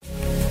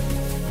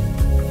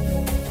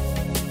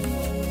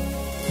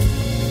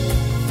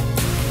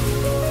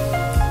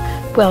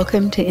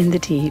Welcome to In the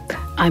Deep.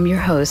 I'm your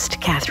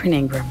host, Catherine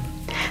Ingram.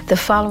 The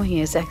following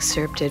is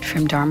excerpted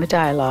from Dharma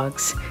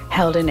Dialogues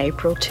held in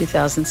April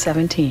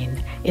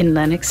 2017 in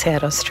Lennox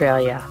Head,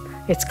 Australia.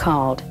 It's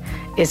called,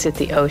 Is It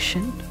the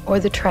Ocean or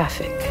the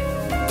Traffic?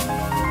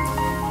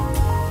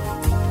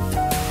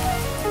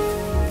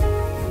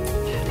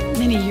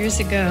 Many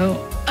years ago,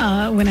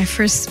 when I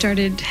first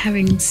started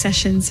having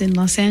sessions in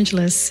Los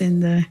Angeles in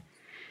the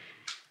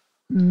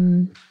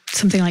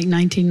something like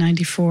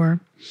 1994,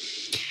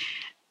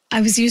 I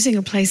was using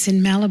a place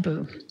in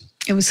Malibu.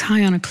 It was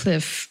high on a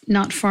cliff,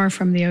 not far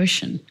from the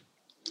ocean.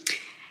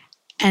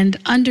 And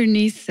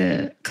underneath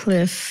the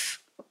cliff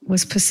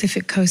was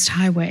Pacific Coast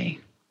Highway,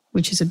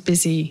 which is a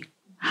busy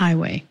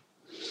highway.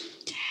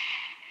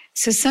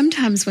 So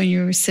sometimes when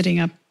you were sitting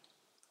up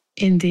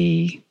in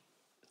the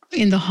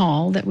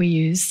hall that we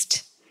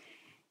used,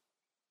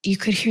 you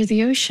could hear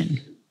the ocean,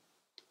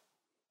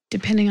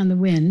 depending on the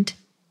wind.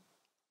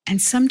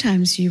 And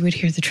sometimes you would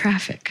hear the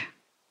traffic.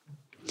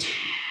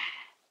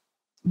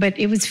 But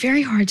it was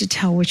very hard to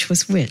tell which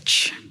was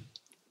which.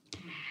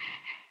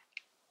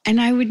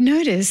 And I would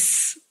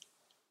notice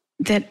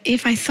that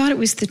if I thought it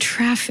was the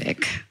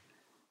traffic,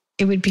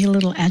 it would be a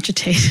little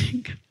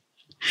agitating.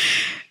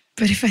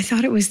 But if I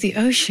thought it was the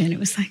ocean, it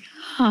was like,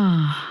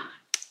 ah.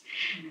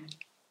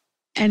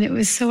 And it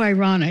was so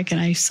ironic,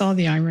 and I saw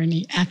the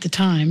irony at the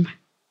time,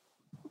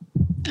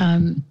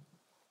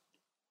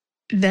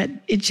 that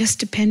it just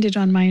depended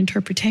on my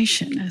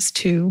interpretation as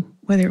to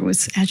whether it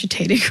was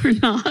agitating or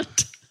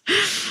not.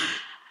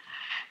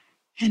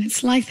 And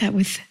it's like that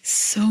with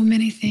so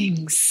many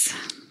things.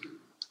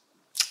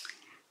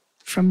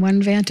 From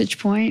one vantage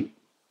point,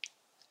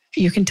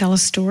 you can tell a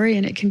story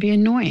and it can be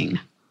annoying,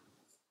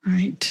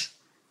 right?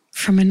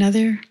 From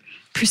another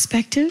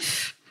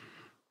perspective,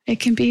 it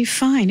can be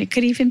fine. It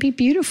could even be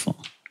beautiful.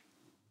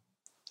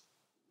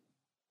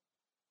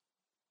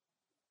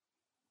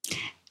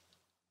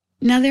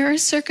 Now, there are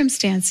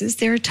circumstances,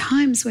 there are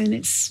times when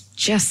it's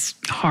just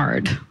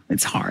hard.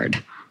 It's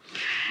hard.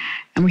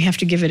 And we have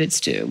to give it its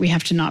due. We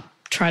have to not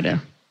try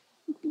to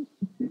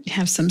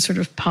have some sort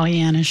of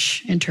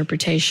Pollyannish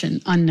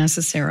interpretation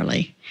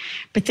unnecessarily.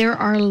 But there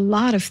are a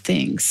lot of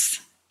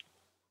things.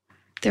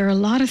 There are a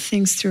lot of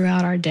things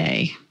throughout our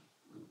day.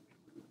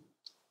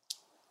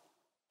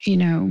 You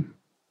know,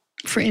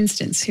 for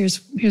instance,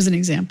 here's an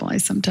example I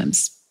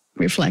sometimes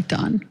reflect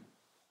on.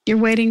 You're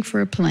waiting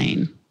for a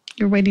plane.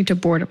 You're waiting to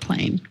board a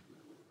plane.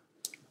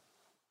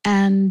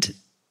 And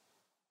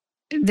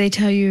they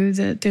tell you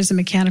that there's a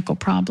mechanical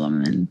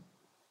problem and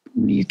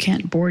you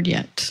can't board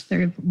yet.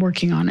 They're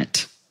working on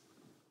it.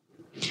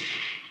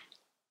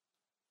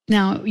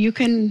 Now, you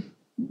can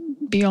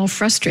be all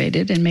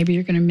frustrated and maybe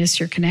you're going to miss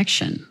your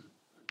connection.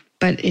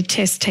 But it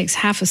just takes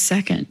half a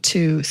second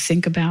to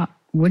think about,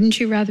 wouldn't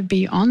you rather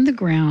be on the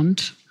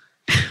ground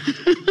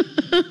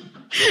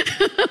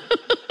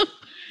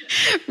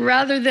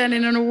rather than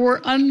in an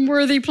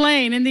unworthy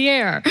plane in the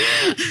air?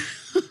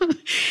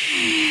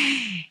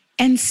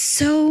 And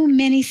so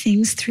many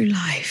things through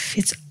life.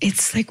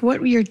 It's like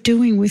what you're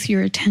doing with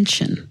your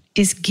attention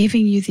is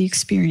giving you the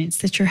experience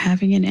that you're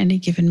having in any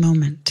given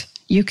moment.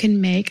 You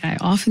can make, I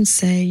often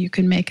say, you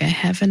can make a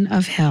heaven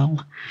of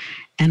hell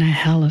and a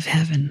hell of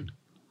heaven.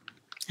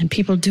 And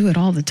people do it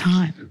all the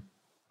time.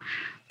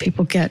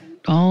 People get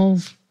all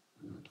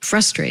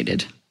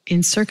frustrated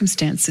in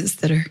circumstances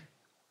that are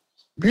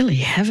really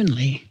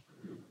heavenly.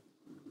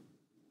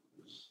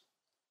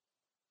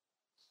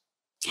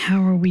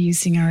 How are we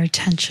using our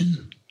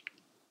attention?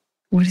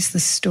 What is the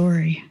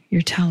story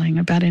you're telling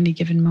about any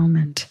given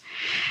moment?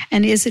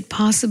 And is it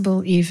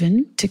possible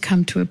even to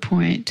come to a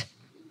point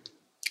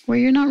where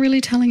you're not really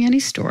telling any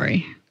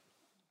story,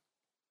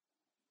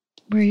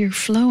 where you're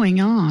flowing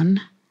on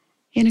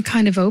in a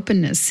kind of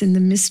openness in the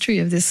mystery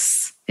of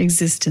this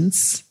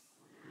existence,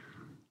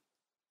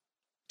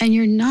 and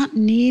you're not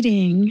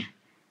needing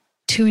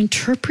to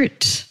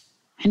interpret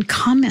and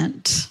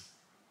comment?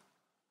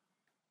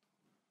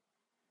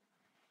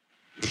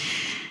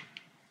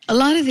 A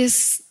lot of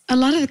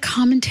the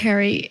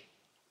commentary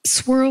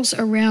swirls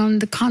around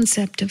the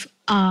concept of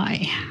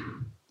I,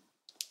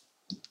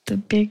 the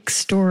big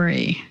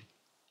story,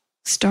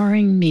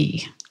 starring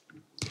me.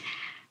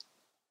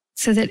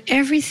 So that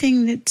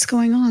everything that's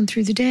going on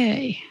through the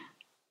day,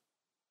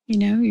 you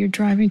know, you're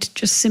driving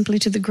just simply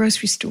to the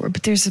grocery store,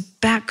 but there's a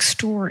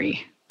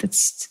backstory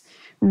that's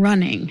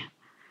running.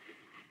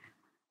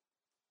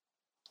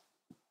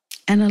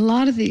 And a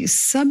lot of the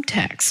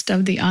subtext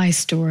of the I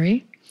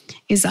story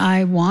is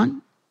I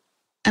want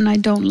and I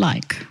don't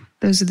like.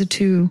 Those are the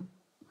two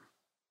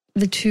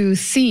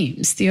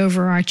themes, the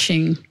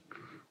overarching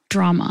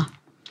drama.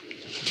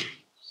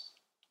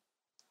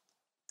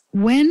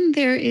 When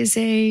there is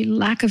a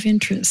lack of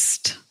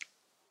interest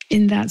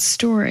in that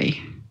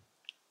story,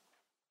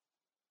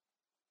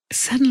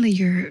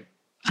 suddenly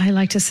I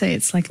like to say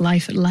it's like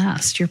life at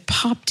last. You're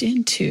popped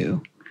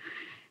into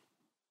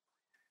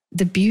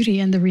the beauty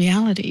and the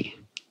reality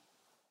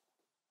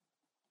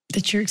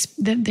that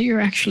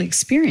you're actually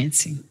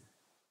experiencing.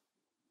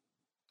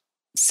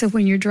 So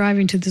when you're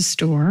driving to the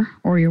store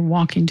or you're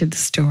walking to the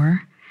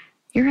store,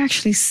 you're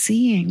actually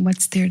seeing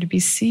what's there to be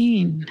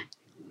seen.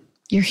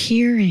 You're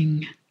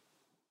hearing,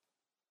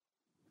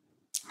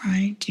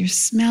 right? You're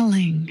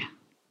smelling.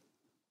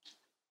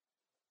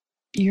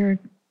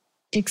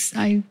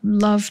 I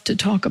love to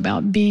talk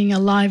about being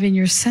alive in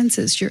your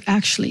senses. You're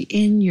actually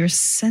in your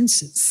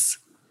senses,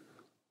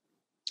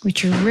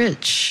 which are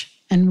rich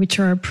and which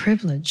are a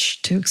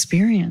privilege to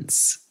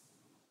experience.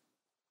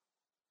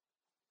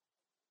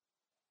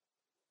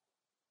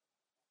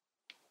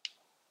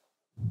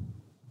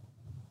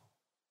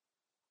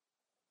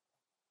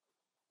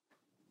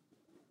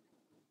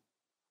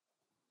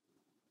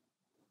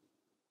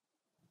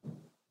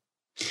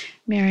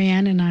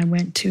 Marianne and I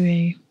went to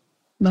a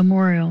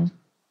memorial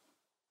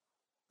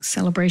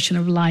celebration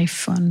of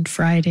life on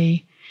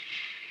Friday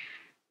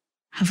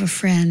of a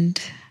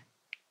friend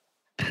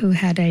who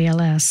had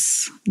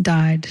ALS,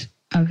 died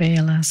of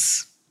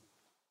ALS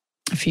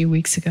a few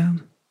weeks ago.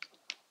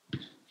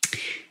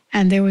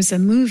 And there was a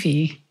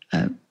movie,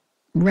 a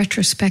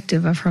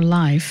retrospective of her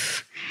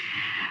life,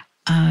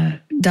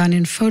 done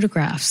in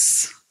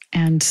photographs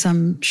and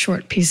some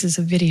short pieces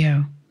of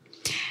video.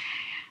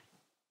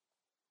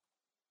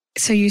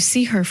 So you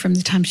see her from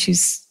the time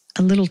she's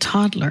a little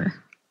toddler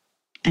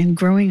and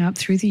growing up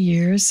through the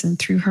years and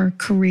through her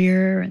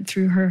career and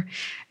through her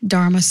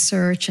Dharma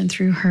search and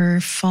through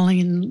her falling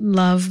in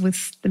love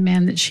with the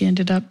man that she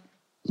ended up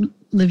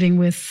living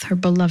with, her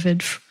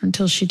beloved,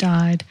 until she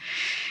died,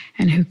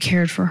 and who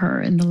cared for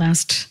her in the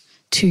last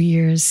 2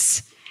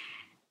 years.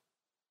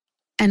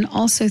 And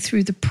also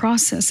through the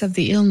process of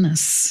the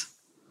illness,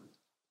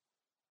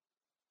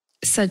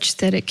 such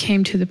that it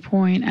came to the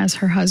point, as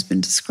her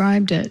husband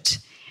described it,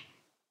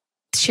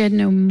 she had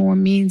no more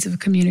means of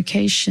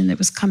communication. It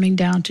was coming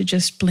down to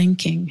just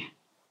blinking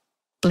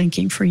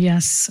for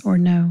yes or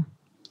no.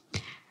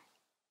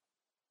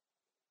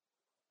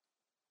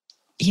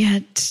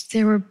 Yet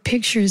there were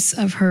pictures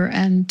of her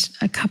and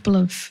a couple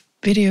of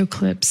video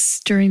clips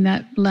during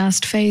that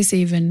last phase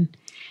even,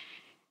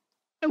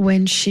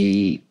 when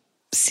she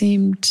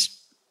seemed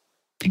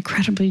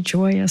incredibly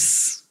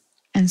joyous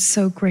and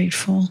so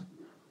grateful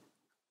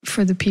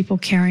for the people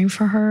caring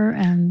for her.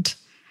 And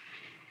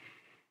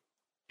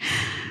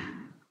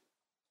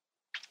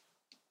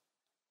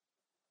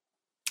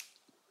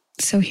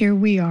so here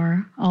we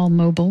are, all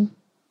mobile,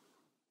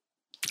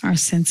 our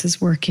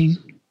senses working.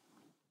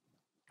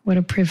 What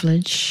a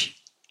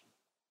privilege.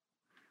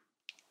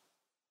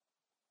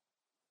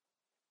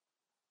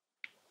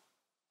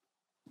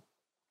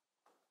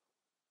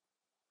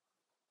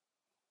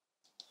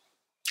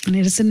 And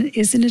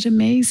isn't it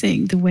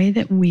amazing the way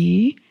that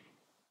we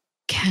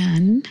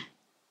can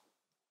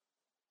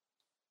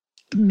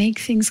make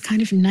things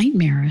kind of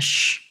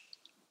nightmarish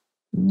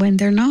when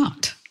they're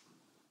not?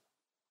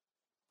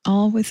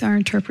 All with our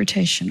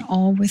interpretation,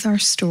 all with our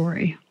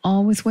story,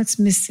 all with what's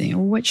missing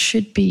or what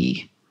should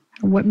be,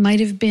 or what might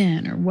have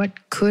been, or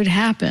what could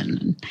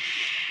happen.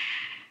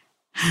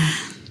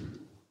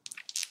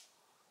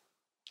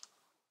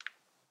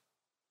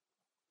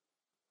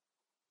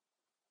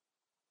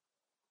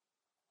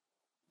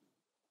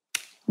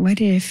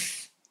 What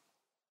if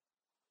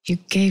you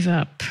gave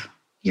up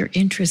your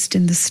interest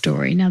in the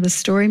story? Now, the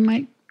story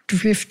might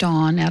drift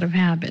on out of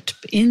habit,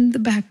 but in the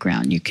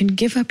background, you can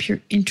give up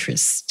your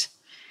interest.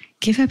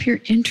 Give up your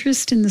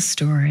interest in the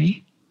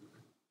story.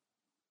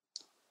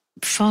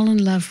 Fall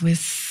in love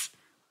with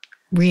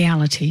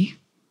reality.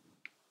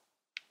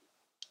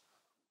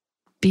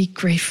 Be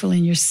grateful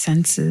in your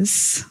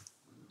senses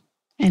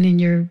and in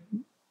your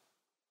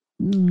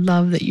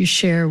love that you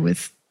share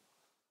with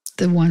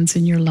the ones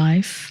in your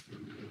life.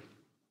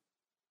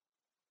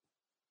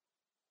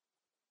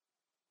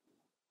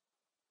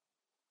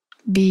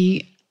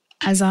 Be,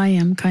 as I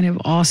am, kind of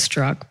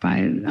awestruck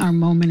by our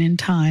moment in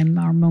time,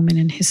 our moment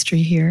in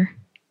history here,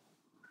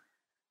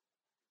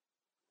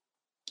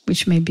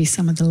 which may be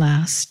some of the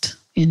last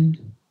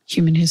in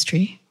human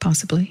history,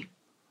 possibly.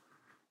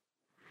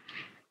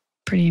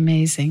 Pretty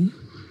amazing.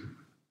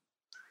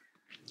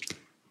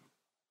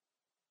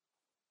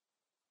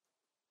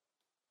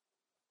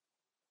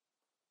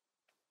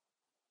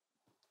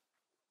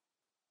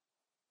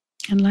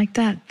 And like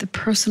that, the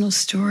personal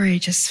story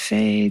just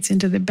fades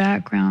into the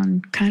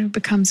background, kind of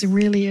becomes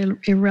really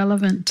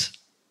irrelevant.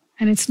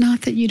 And it's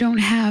not that you don't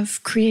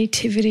have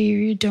creativity or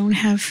you don't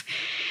have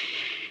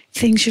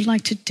things you'd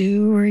like to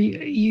do or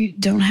you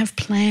don't have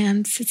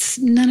plans. It's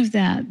none of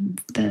that.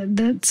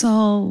 That's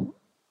all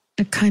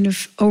a kind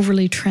of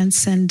overly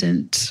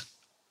transcendent,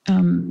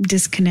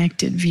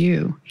 disconnected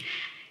view.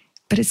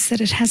 But it's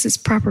that it has its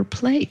proper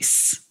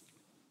place,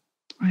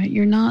 right?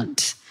 You're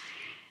not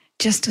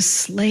just a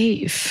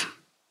slave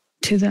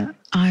to the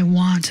I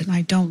want and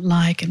I don't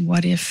like and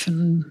what if,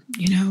 and,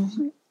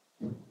 you're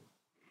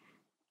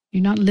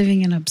not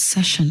living in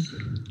obsession.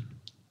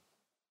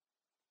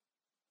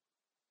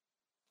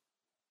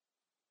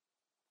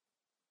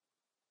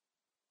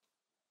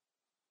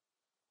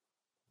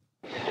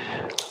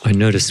 I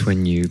noticed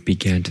when you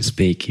began to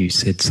speak, you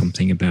said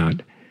something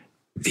about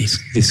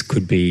these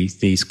could be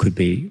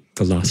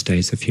the last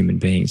days of human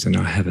beings, and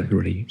I have a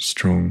really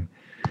strong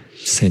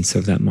sense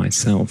of that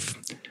myself.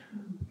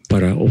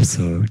 But I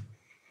also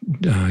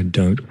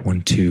don't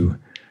want to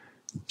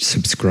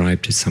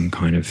subscribe to some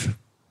kind of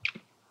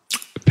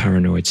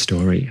paranoid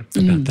story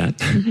about that.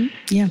 Mm-hmm.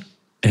 Yeah.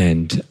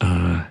 And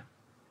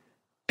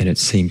it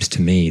seems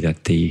to me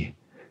that the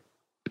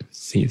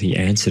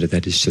answer to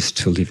that is just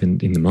to live in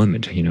the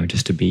moment,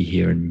 just to be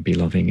here and be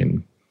loving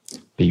and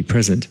be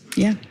present.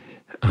 Yeah.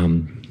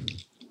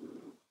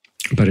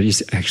 But it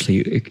is actually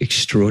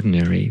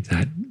extraordinary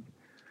that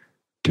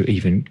to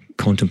even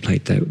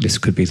contemplate that this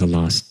could be the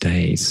last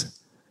days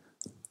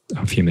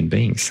of human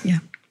beings. Yeah.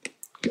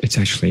 It's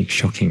actually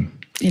shocking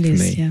it for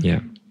is, me.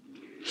 Yeah.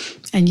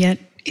 And yet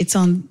it's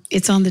on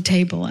the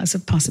table as a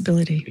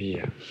possibility.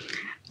 Yeah.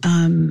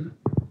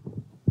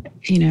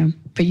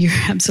 But you're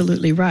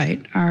absolutely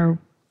right. Our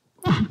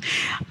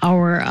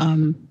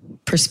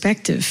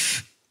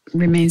perspective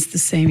remains the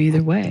same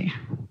either way.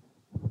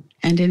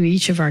 And in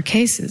each of our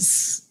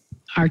cases,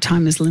 our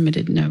time is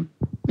limited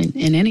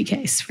in any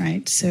case,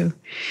 right? So,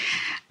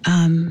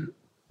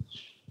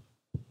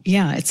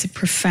 it's a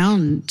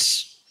profound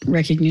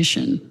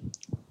recognition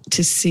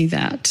to see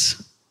that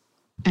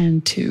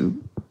and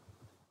to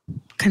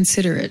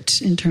consider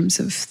it in terms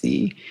of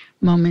the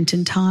moment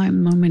in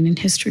time, moment in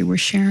history we're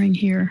sharing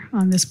here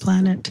on this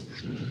planet.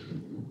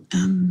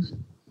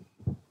 And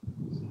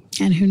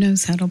who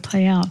knows how it'll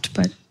play out,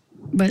 but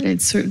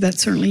that's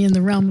certainly in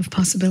the realm of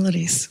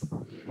possibilities.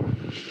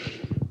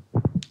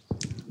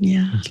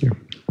 Yeah. Thank you.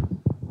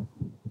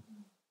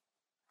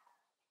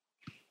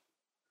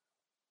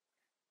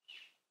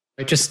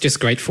 Just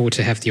grateful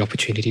to have the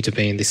opportunity to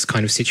be in this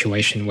kind of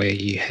situation where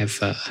you have,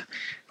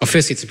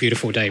 firstly, it's a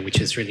beautiful day,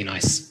 which is really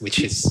nice, which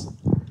is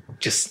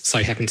just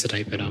so happened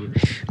today. But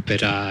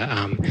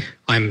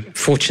I'm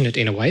fortunate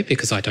in a way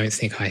because I don't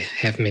think I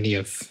have many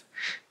of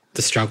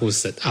the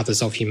struggles that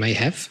others of you may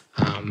have.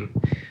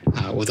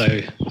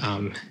 Although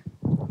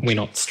we're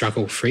not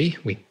struggle free,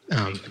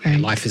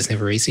 life is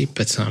never easy.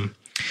 But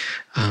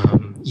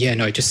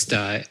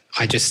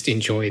I just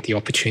enjoy the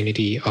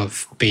opportunity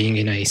of being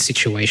in a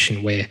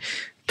situation where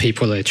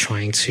people are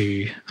trying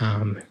to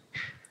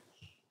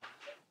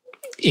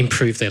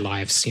improve their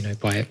lives,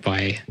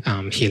 by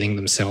healing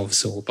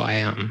themselves or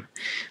by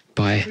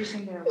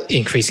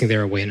increasing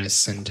their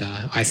awareness. And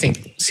I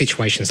think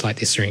situations like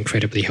this are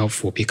incredibly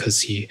helpful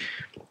because you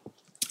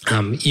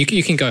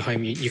can go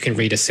home, you can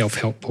read a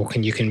self-help book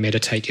and you can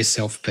meditate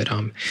yourself, but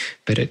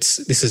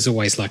this is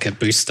always like a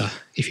booster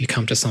if you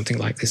come to something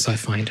like this, I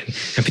find,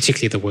 and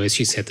particularly the words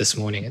you said this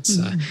morning. It's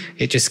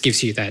it just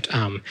gives you that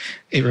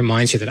it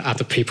reminds you that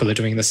other people are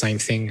doing the same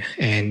thing,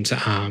 and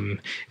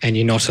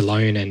you're not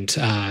alone,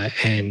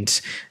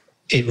 and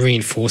it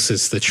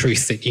reinforces the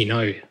truth that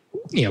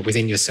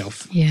within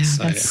yourself. Yeah,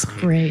 so, that's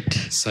great.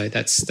 So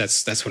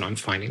that's what I'm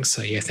finding.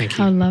 So yeah, thank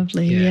you. How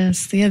lovely. Yeah.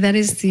 Yes. Yeah, that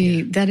is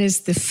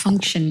the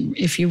function,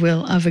 if you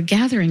will, of a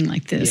gathering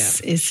like this,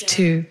 is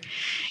to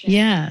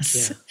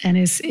and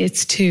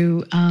it's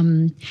to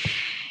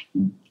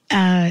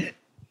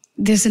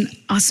there's an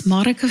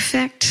osmotic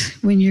effect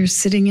when you're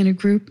sitting in a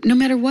group, no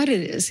matter what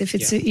it is. If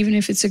it's even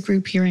if it's a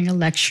group hearing a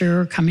lecture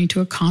or coming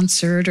to a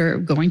concert or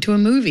going to a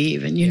movie,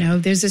 even,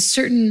 there's a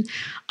certain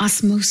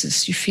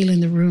osmosis you feel in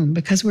the room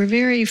because we're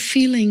very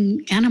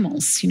feeling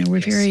animals.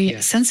 We're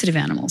very sensitive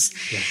animals.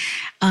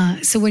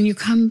 Yeah. So when you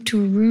come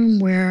to a room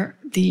where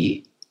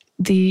the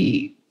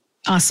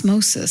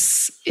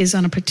osmosis is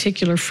on a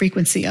particular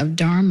frequency of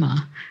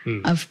Dharma,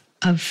 of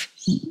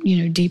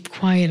deep,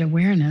 quiet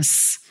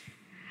awareness,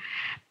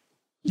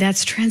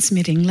 that's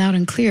transmitting loud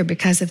and clear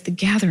because of the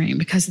gathering,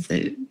 because of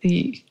the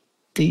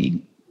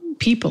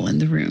people in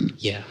the room.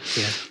 Yeah.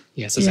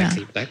 It's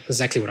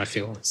exactly what I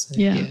feel. So,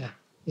 yeah.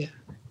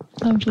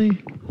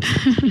 Lovely.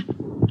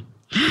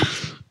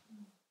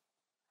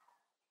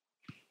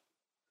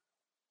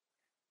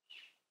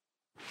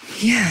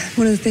 Yeah,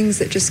 one of the things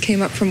that just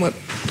came up from what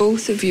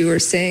both of you were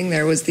saying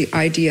there was the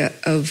idea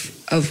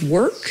of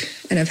work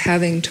and of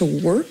having to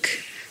work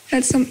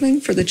at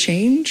something for the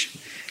change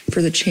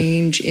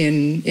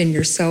in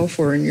yourself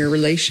or in your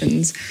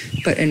relations.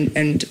 But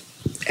and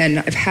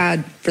I've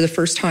had, for the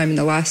first time in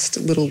the last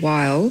little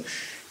while,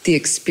 the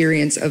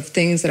experience of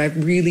things that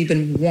I've really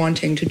been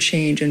wanting to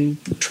change and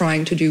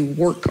trying to do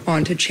work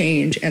on to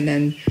change, and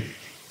then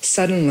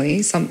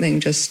suddenly something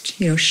just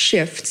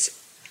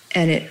shifts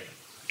and it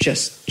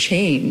just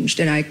changed,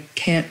 and I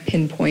can't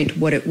pinpoint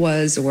what it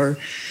was or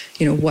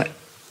what,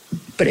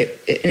 but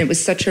it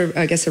was such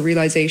a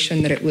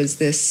realization that it was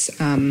this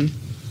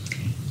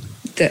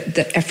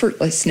the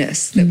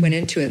effortlessness that went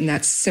into it. And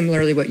that's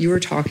similarly what you were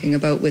talking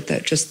about with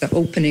that, just the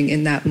opening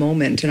in that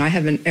moment. And I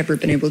haven't ever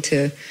been able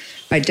to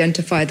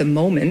identify the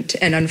moment.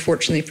 And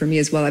unfortunately for me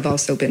as well, I've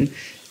also been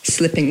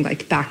slipping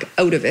back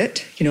out of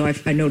it.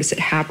 I notice it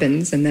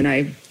happens, and then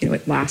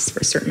it lasts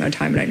for a certain amount of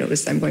time, and I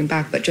notice I'm going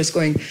back, but just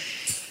going,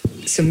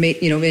 so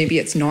maybe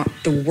it's not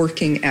the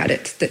working at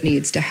it that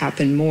needs to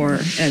happen more.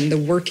 And the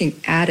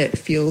working at it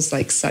feels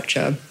like such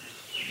a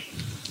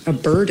a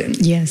burden.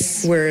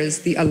 Yes.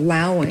 Whereas the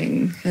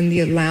allowing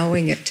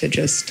it to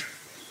just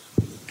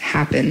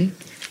happen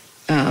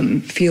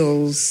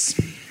feels,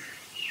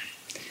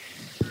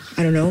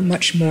 I don't know,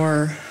 much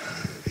more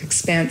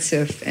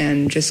expansive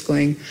and just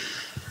going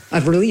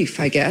of relief,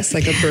 I guess,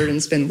 like a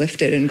burden's been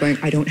lifted and going,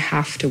 I don't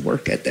have to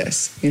work at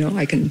this.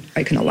 I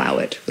can allow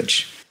it,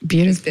 which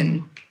Beautiful. Has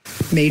been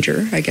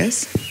major, I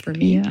guess, for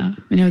me. Yeah.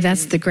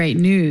 That's the great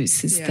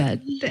news is that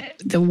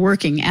the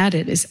working at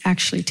it is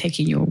actually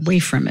taking you away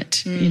from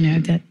it.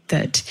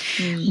 That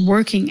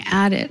working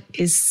at it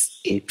is,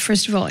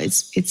 first of all,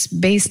 it's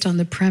based on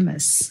the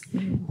premise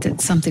that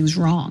something's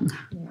wrong,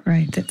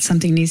 right? That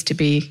something needs to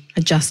be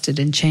adjusted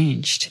and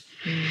changed.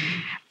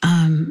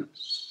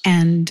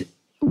 And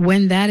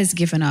when that is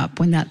given up,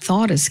 when that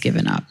thought is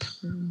given up,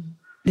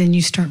 then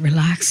you start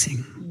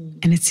relaxing.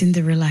 And it's in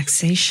the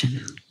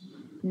relaxation.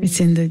 It's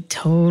in the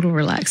total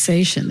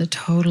relaxation, the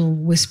total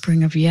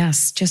whispering of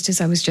yes, just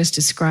as I was just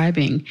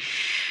describing.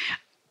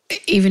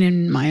 Even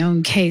in my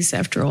own case,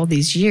 after all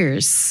these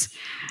years,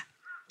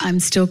 I'm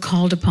still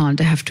called upon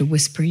to have to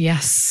whisper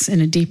yes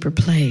in a deeper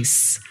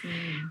place,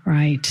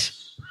 right?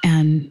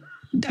 And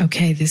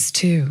okay, this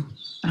too.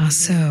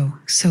 So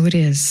it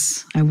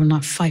is. I will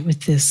not fight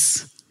with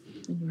this,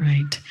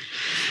 right?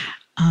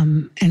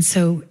 And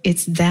so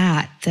it's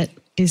that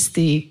is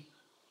the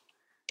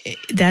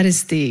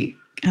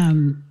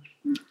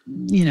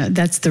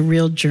that's the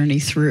real journey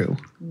through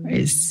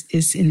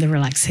is in the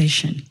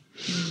relaxation.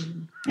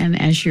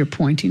 And as you're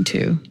pointing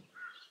to,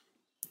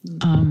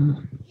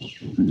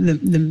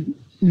 the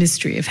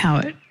mystery of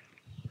how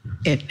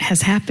it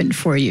has happened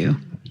for you.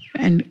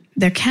 And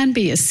there can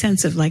be a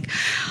sense of like,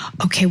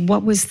 okay,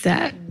 what was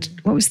that?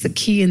 What was the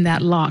key in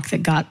that lock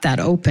that got that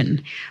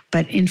open?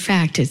 But in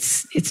fact,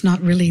 it's not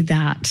really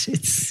that.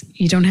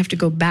 You don't have to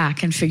go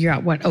back and figure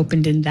out what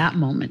opened in that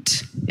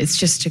moment. It's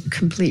just a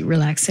complete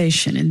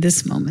relaxation in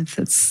this moment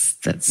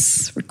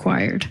that's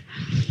required.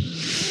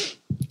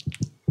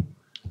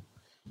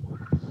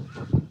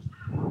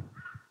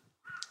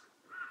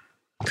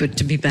 Good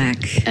to be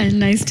back. And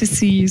nice to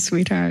see you,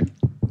 sweetheart.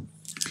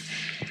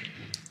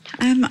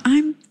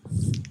 I'm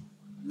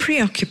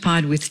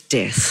preoccupied with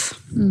death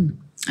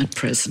at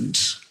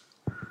present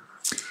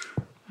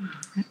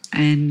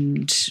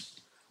and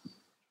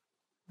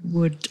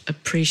would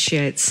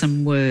appreciate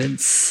some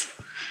words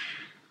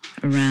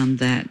around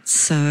that.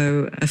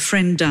 So a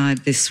friend died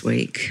this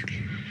week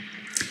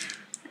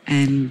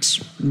and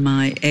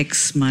my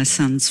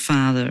son's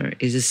father,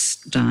 is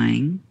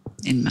dying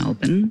in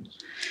Melbourne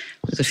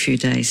with a few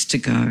days to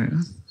go.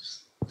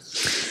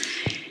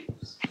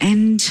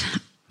 And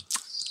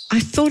I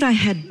thought I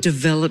had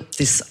developed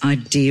this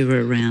idea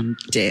around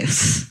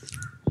death,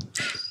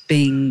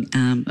 being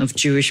of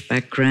Jewish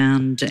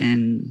background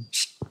and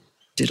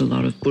did a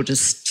lot of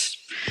Buddhist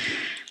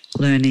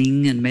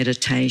learning and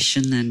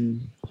meditation,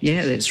 and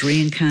there's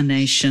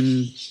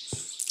reincarnation.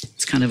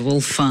 It's kind of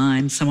all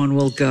fine. Someone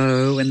will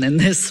go and then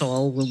their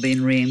soul will be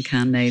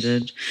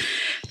reincarnated.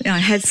 I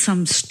had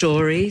some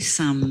story,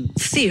 some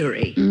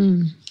theory,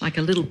 like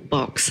a little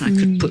box I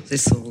could put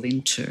this all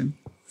into.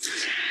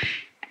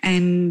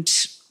 And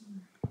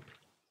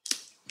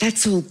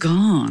that's all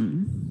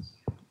gone.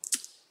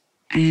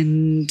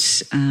 And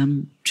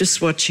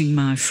just watching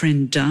my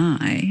friend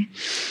die,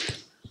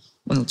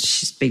 well,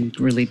 she's been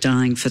really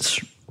dying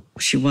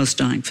she was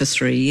dying for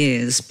 3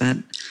 years, but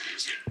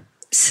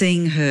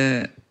seeing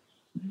her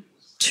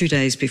 2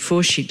 days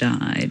before she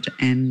died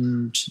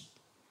and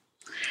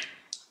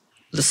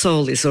the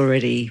soul is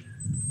already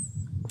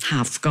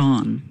half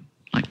gone,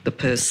 like the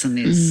person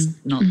is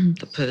not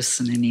the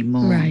person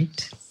anymore.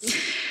 Right.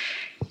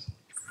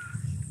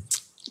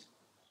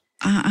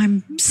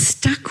 I'm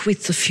stuck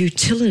with the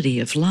futility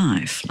of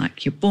life.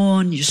 Like you're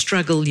born, you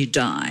struggle, you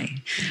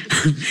die.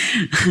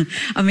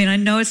 I mean, I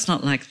know it's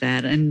not like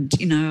that. And,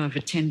 I've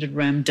attended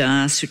Ram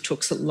Dass, who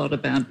talks a lot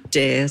about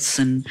death.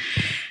 And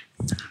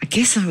I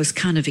guess I was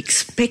kind of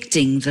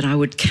expecting that I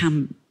would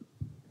come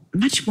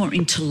much more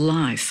into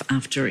life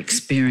after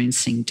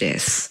experiencing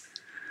death,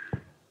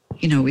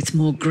 with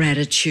more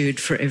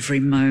gratitude for every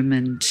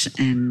moment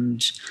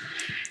and,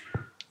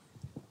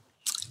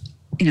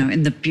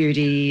 in the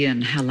beauty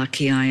and how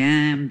lucky I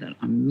am that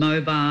I'm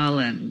mobile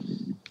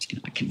and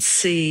I can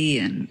see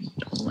and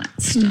all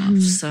that stuff.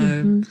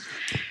 So,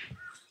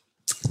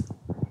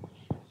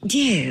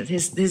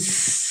 there's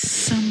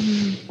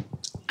some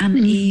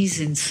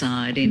unease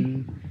inside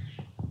in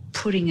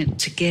putting it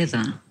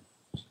together.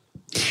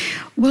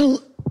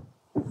 Well,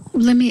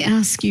 let me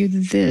ask you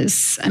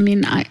this. I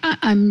mean,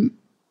 I'm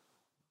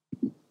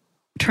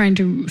trying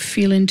to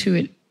feel into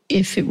it.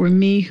 If it were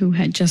me who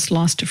had just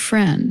lost a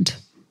friend,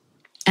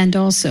 and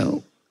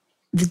also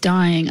the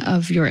dying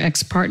of your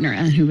ex-partner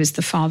and who is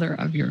the father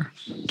of your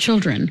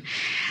children,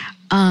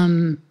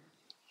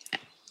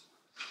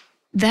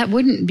 that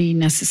wouldn't be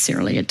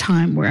necessarily a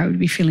time where I would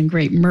be feeling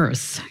great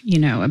mirth,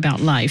 about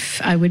life.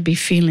 I would be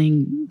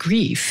feeling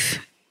grief,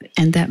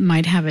 and that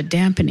might have a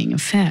dampening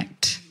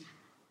effect.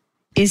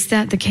 Is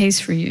that the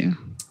case for you?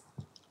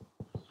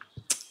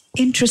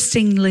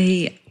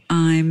 Interestingly,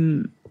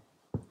 I'm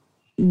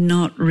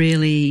not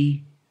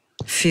really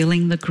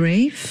feeling the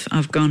grief.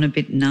 I've gone a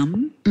bit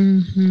numb.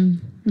 Mm-hmm.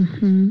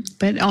 Mm-hmm.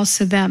 But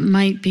also that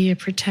might be a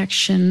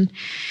protection,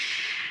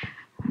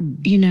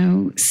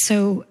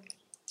 So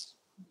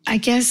I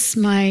guess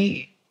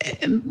my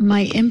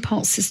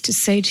impulse is to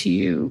say to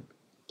you,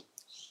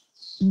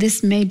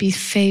 this may be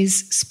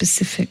phase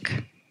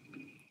specific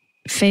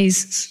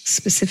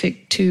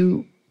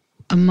to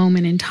a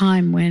moment in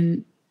time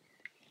when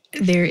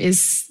there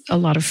is a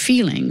lot of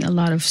feeling, a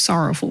lot of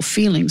sorrowful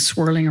feeling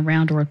swirling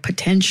around or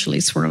potentially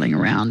swirling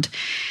around.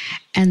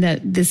 And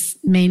that this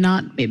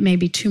it may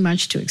be too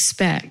much to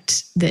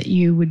expect that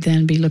you would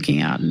then be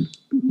looking out and,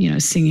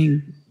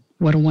 singing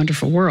What a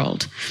Wonderful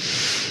World.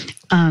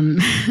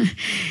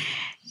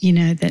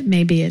 That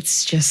maybe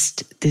it's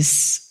just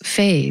this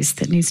phase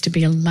that needs to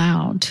be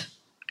allowed,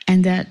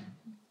 and that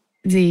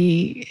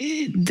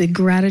the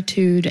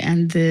gratitude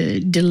and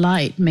the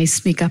delight may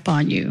sneak up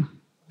on you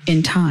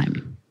in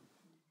time,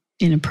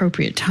 in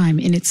appropriate time,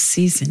 in its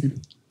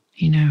season,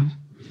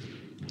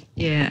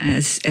 Yeah,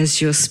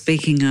 as you're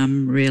speaking,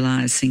 I'm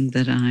realising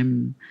that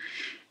I'm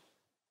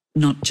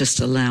not just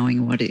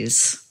allowing what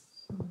is,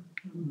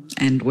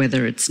 and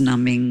whether it's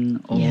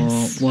numbing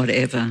or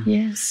whatever.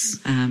 Yes.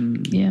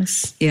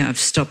 Yes. Yeah, I've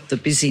stopped the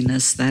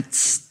busyness.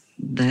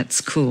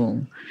 That's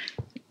cool.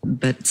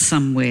 But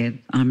somewhere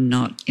I'm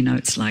not,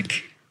 it's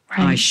like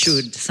I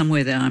should,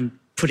 somewhere that I'm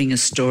putting a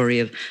story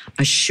of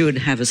I should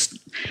have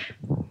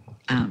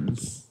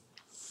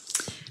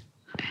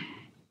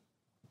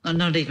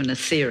not even a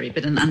theory,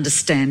 but an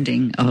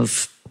understanding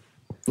of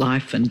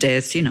life and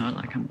death,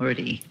 like I'm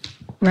already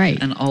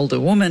an older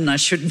woman. I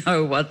should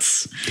know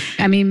what's...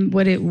 I mean,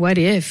 what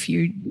if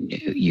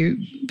you're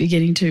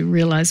beginning to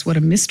realize what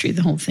a mystery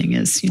the whole thing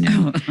is,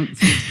 Yeah,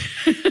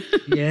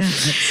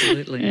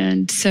 absolutely.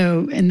 And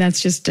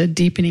that's just a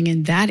deepening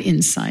in that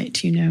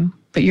insight,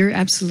 But you're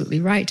absolutely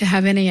right. To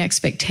have any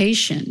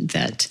expectation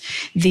that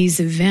these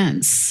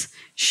events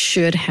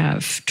should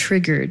have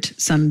triggered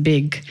some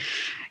big,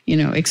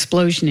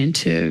 explosion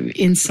into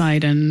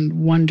insight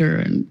and wonder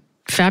and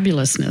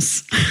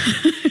fabulousness,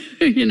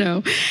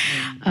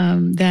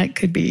 that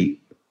could be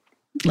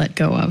let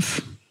go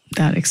of,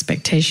 that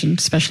expectation,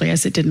 especially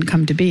as it didn't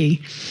come to be.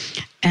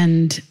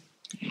 And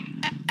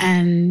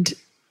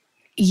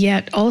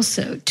yet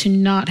also to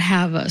not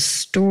have a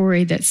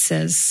story that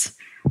says,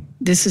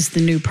 this is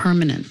the new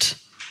permanent,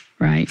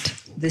 right?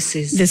 This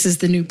is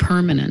the new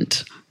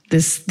permanent.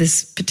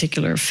 This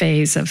particular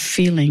phase of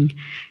feeling,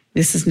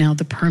 this is now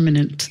the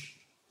permanent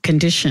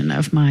condition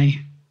of my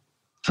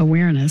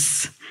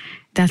awareness.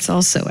 That's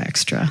also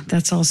extra.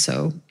 That's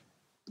also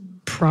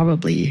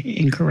probably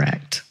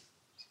incorrect.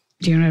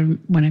 Do you know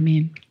what I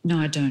mean? No,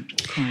 I don't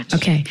quite.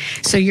 Okay.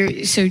 So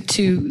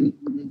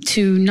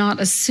to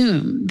not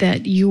assume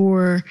that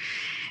your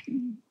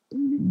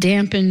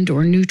dampened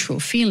or neutral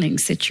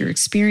feelings that you're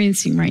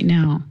experiencing right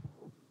now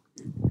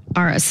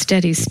are a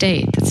steady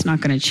state that's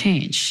not going to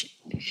change.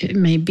 It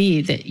may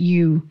be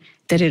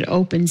that it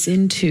opens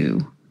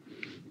into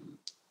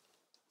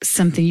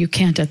something you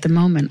can't at the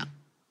moment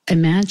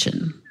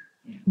imagine,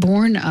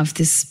 born of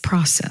this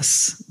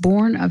process,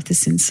 born of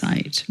this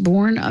insight,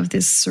 born of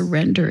this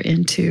surrender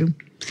into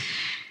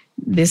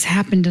this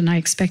happened and I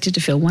expected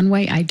to feel one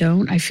way, I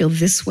don't, I feel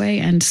this way,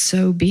 and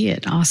so be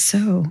it.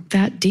 So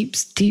that deep,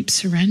 deep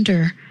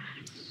surrender.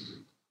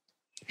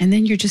 And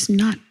then you're just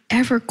not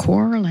ever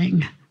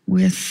quarreling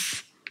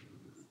with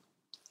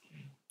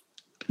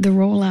the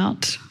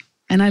rollout.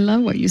 And I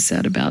love what you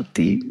said about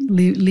the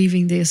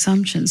leaving the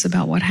assumptions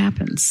about what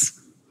happens.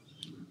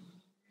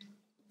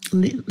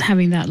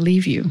 Having that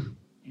leave you.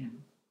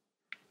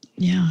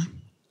 Yeah.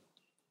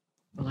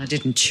 Well, I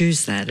didn't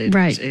choose that. It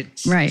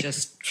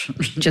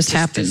just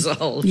happened.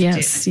 Dissolved.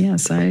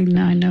 Yes, I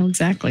know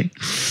exactly.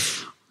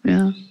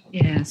 Yeah.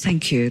 Yeah,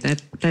 thank you.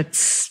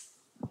 That's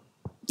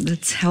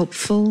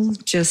helpful,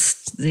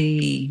 just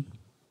the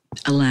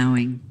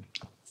allowing.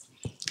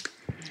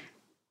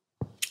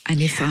 And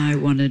if I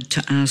wanted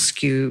to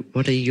ask you,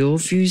 what are your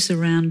views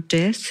around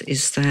death?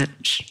 Is that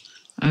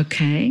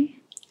okay?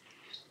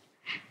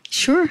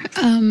 Sure.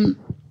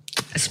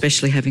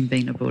 Especially having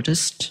been a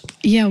Buddhist.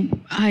 Yeah,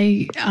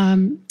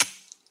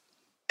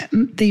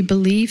 the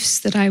beliefs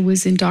that I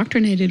was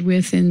indoctrinated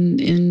with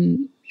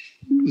in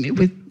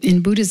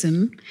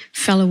Buddhism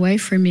fell away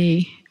from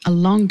me a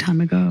long time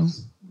ago,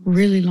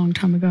 really long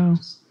time ago.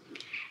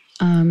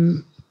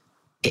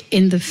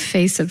 In the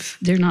face of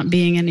there not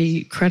being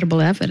any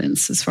credible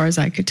evidence, as far as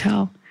I could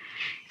tell,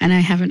 and I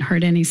haven't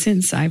heard any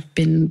since. I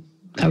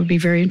would be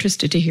very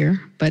interested to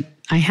hear, but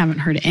I haven't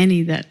heard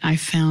any that I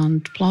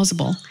found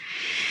plausible.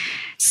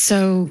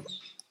 So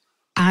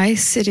I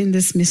sit in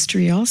this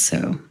mystery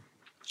also,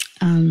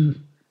 and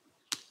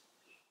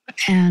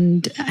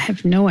I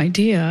have no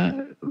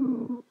idea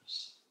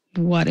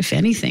what, if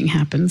anything,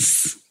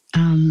 happens.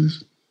 I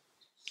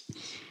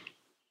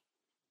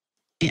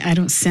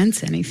don't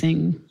sense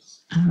anything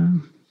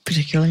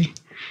particularly.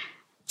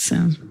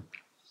 So,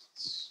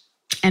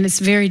 and it's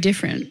very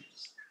different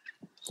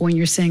when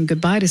you're saying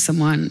goodbye to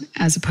someone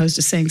as opposed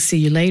to saying see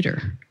you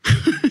later.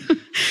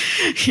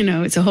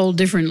 It's a whole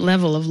different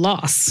level of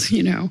loss,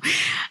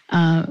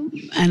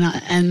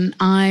 And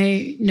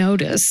I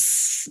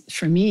notice,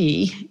 for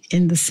me,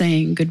 in the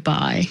saying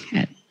goodbye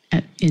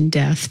in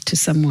death to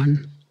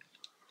someone,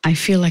 I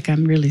feel like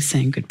I'm really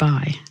saying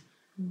goodbye.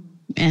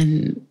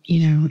 And,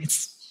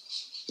 it's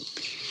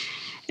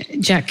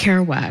Jack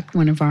Kerouac,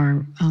 one of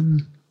our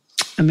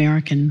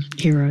American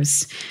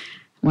heroes,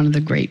 one of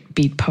the great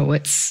beat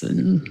poets,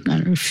 and I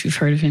don't know if you've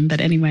heard of him, but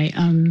anyway,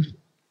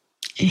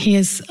 he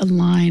has a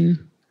line,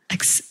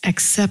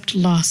 accept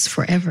loss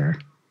forever,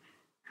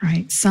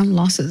 right? Some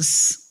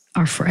losses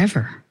are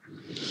forever.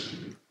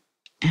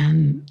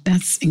 And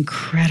that's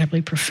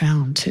incredibly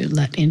profound to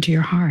let into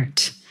your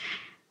heart,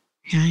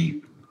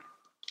 right?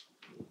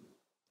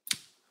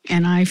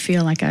 And I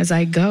feel like as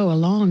I go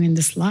along in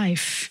this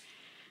life,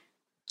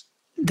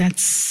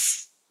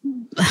 that's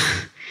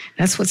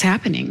what's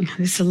happening.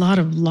 There's a lot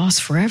of loss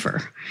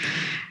forever,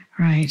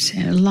 right?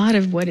 And a lot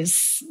of what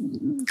is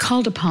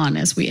called upon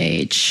as we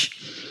age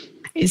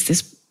is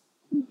this,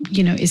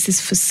 is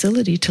this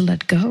facility to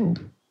let go.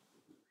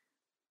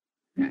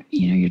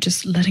 You're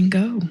just letting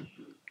go.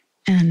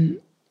 And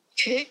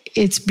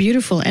it's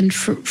beautiful. And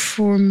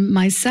for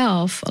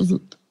myself,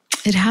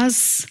 it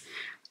has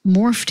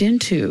morphed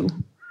into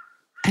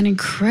an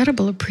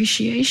incredible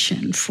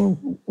appreciation for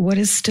what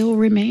is still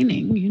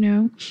remaining,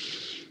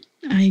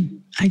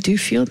 I do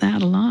feel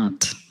that a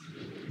lot.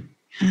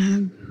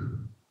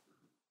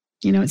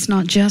 It's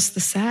not just the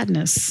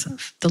sadness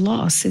of the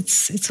loss.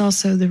 It's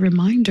also the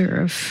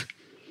reminder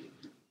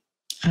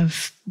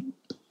of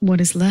what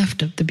is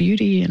left of the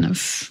beauty and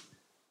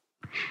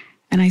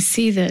I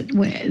see that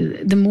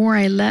the more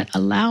I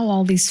allow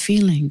all these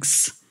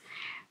feelings,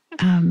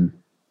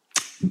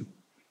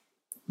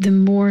 the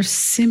more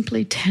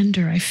simply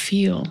tender I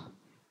feel,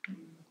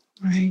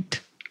 right?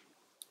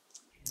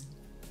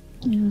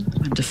 Yeah.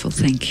 Wonderful,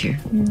 thank you.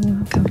 You're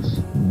welcome.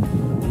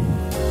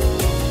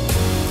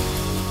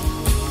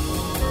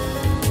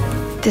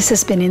 This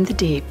has been In the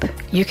Deep.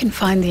 You can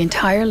find the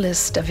entire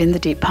list of In the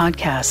Deep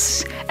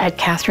podcasts at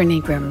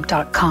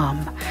catherineingram.com,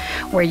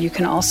 where you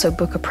can also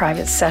book a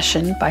private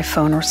session by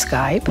phone or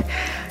Skype,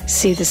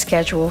 see the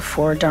schedule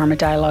for Dharma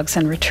Dialogues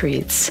and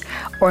Retreats,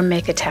 or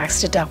make a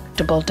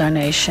tax-deductible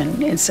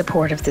donation in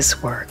support of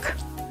this work.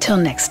 Till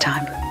next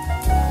time.